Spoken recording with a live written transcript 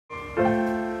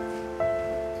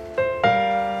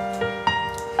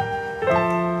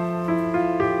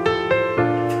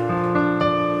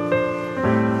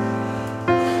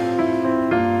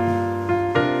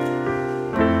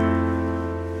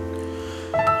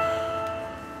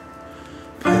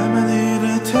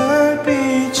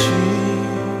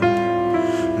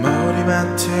우리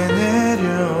밭에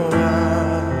내려와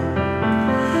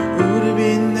우리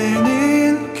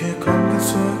빛내는 그 공간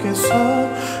속에서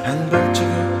한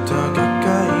발자국 더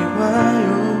가까이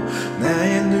와요.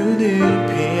 나의 눈을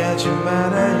피하지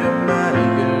말아요 my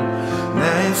girl.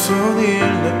 나의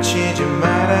손을 놓치지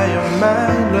말아요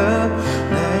my love.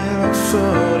 나의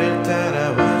목소리를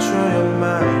따라와줘요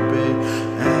my babe.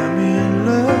 I'm in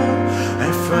love,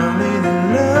 I'm falling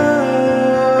in love.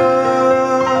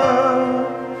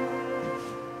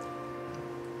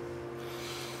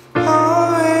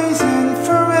 Always and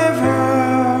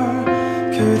forever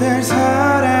그댈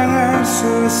사랑할 수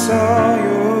있어요.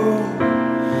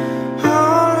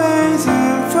 Always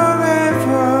and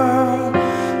forever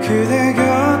그대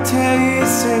곁에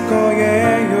있을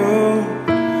거예요.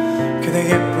 그대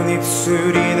예쁜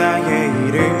입술이 나의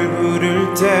이름을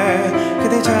부를 때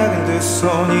그대 작은 두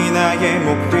손이 나의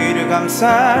목뒤를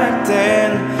감쌀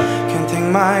땐 Can't take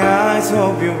my eyes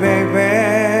off you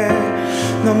baby.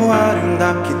 너무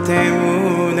아름답기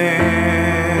때문에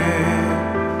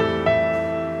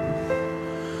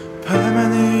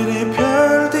밤하늘의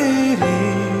별들이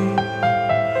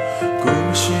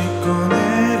꿈을 싣고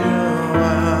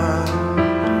내려와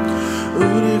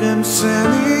우릴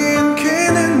감싸는 그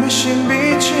눈부신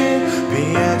빛을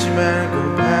피하지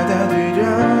말고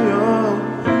받아들여요.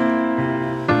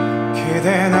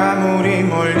 그댄 아무리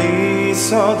멀리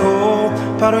있어도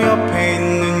바로 옆에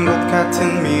있는 것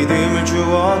같은 믿음을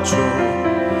주어줘.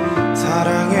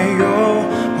 사랑해요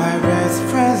my best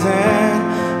friend.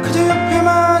 그저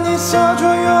옆에만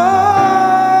있어줘요.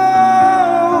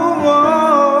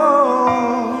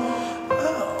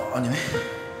 아니네.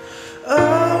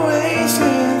 Always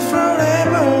and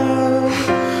forever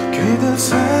그댈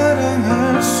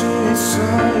사랑할 수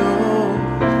있어요.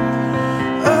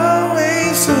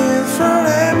 Always and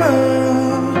forever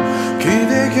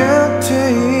그대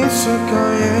곁에 있을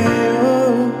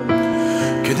거예요.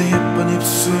 그대 예쁜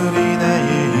입술이 나의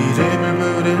이름을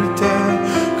부를 때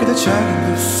그대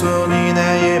작은 두 손이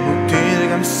나의 목 뒤를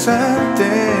감쌀 때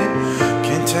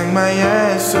Can't take my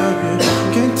eyes off you,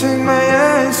 can't take my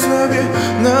eyes off you.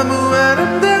 너무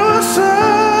아름다워서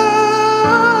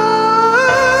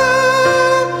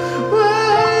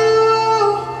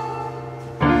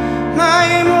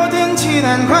나의 모든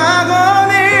지난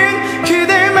과거는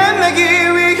그댈 만나기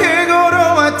위해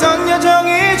걸어왔던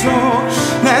여정이죠.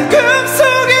 난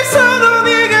꿈속에서도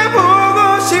네가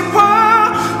보고 싶어.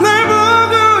 널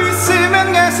보고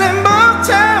있으면 가슴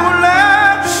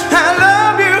벅차올라. I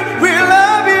love you, we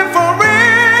love you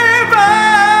forever.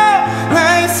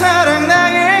 나의 사랑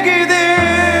나의 그대.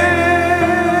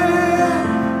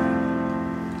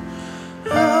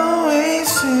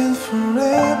 Always and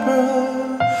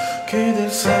forever 그댈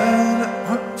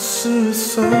사랑할 수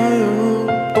있어요.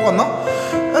 똑같나?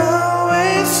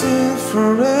 Always and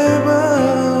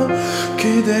forever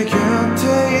그대 곁에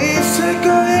있을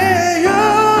거예요.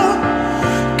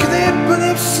 그대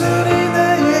예쁜 입술이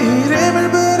나의 이름을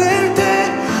부를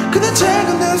때 그대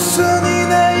작은 두 손이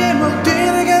나의 목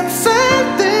뒤를 감쌀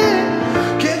때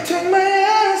Can't take my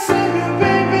eyes off you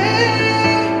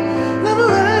baby. 너무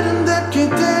아름답기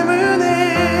때문에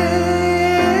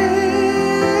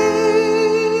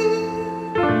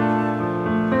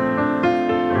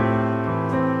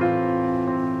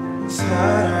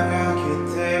사랑하기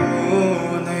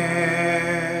때문에.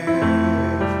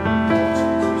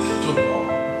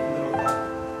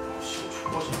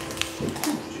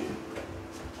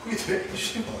 그게 돼?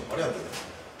 말이 안 돼.